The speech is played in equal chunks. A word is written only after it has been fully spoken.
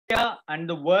and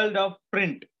the world of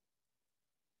print.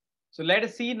 So let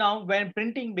us see now, when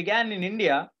printing began in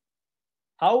India,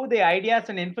 how the ideas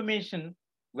and information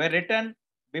were written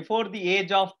before the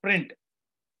age of print.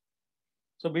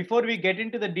 So before we get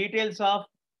into the details of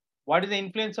what is the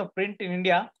influence of print in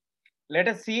India, let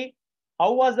us see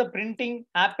how was the printing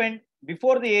happened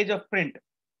before the age of print.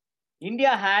 India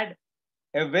had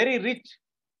a very rich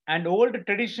and old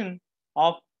tradition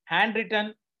of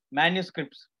handwritten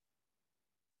manuscripts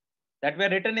that were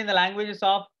written in the languages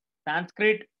of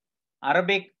Sanskrit,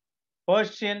 Arabic,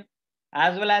 Persian,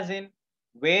 as well as in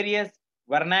various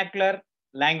vernacular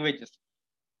languages.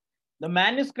 The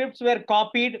manuscripts were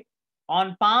copied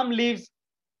on palm leaves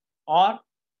or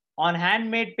on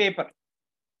handmade paper.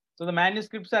 So the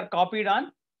manuscripts are copied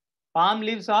on palm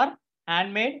leaves or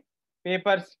handmade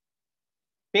papers.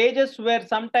 Pages were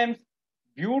sometimes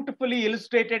beautifully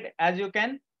illustrated, as you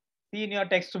can see in your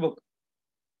textbook.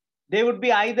 They would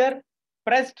be either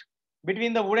pressed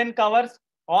between the wooden covers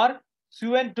or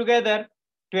sewn together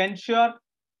to ensure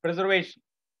preservation.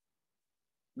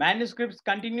 Manuscripts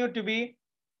continued to be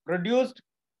produced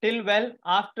till well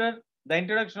after the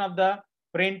introduction of the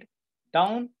print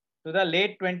down to the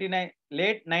late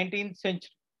 19th century.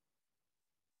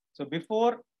 So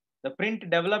before the print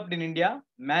developed in India,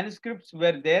 manuscripts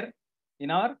were there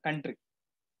in our country.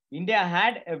 India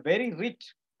had a very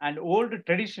rich and old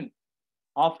tradition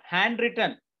of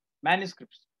handwritten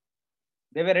manuscripts.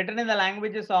 They were written in the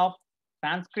languages of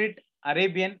Sanskrit,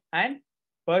 Arabian, and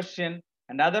Persian,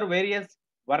 and other various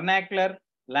vernacular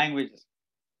languages,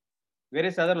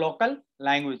 various other local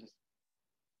languages.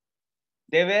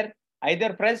 They were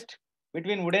either pressed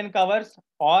between wooden covers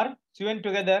or sewn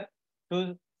together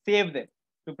to save them,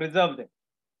 to preserve them.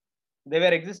 They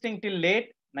were existing till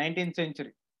late 19th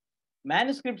century.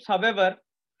 Manuscripts, however,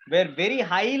 were very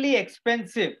highly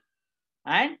expensive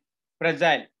and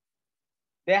fragile.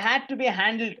 They had to be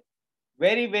handled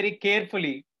very, very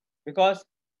carefully because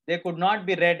they could not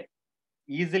be read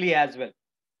easily as well.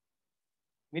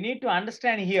 We need to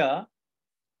understand here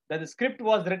that the script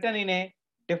was written in a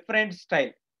different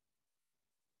style,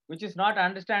 which is not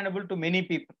understandable to many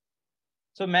people.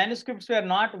 So manuscripts were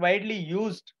not widely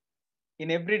used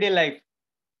in everyday life.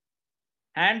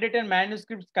 Handwritten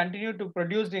manuscripts continued to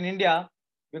produce in India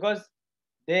because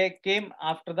they came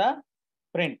after the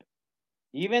print.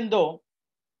 Even though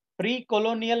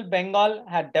pre-colonial Bengal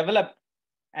had developed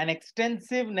an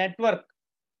extensive network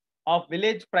of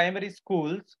village primary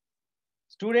schools,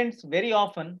 students very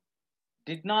often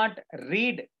did not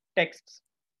read texts.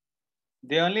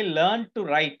 They only learned to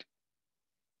write.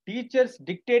 Teachers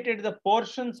dictated the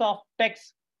portions of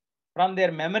text from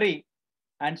their memory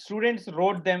and students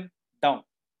wrote them down.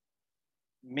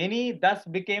 Many thus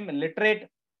became literate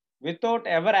without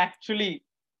ever actually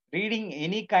reading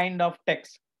any kind of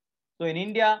text. So in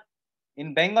India,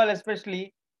 in Bengal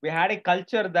especially, we had a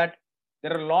culture that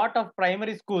there are a lot of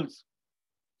primary schools.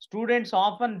 Students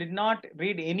often did not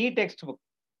read any textbook,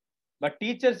 but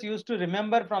teachers used to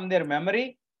remember from their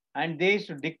memory and they used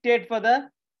to dictate for the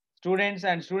students,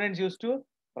 and students used to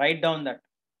write down that.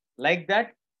 Like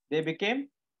that, they became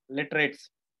literates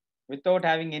without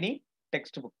having any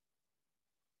textbook.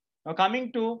 Now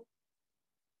coming to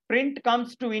print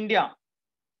comes to India.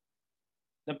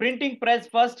 The printing press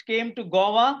first came to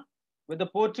Goa with the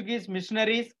Portuguese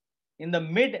missionaries in the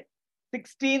mid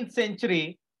 16th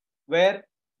century, where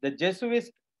the Jesuit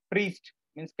priest,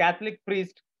 means Catholic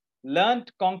priest,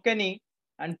 learnt Konkani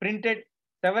and printed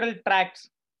several tracts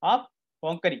of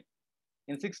Konkani.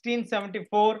 In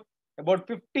 1674, about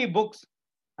 50 books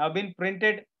have been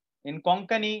printed in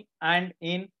Konkani and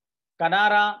in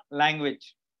Kannada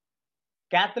language.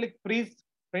 Catholic priests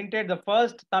printed the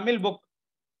first Tamil book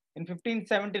in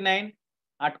 1579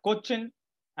 at Cochin,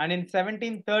 and in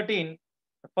 1713,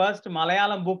 the first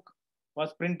Malayalam book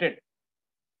was printed.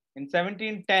 In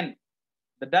 1710,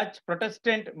 the Dutch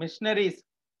Protestant missionaries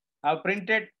have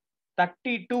printed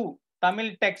 32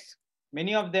 Tamil texts,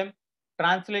 many of them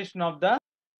translation of the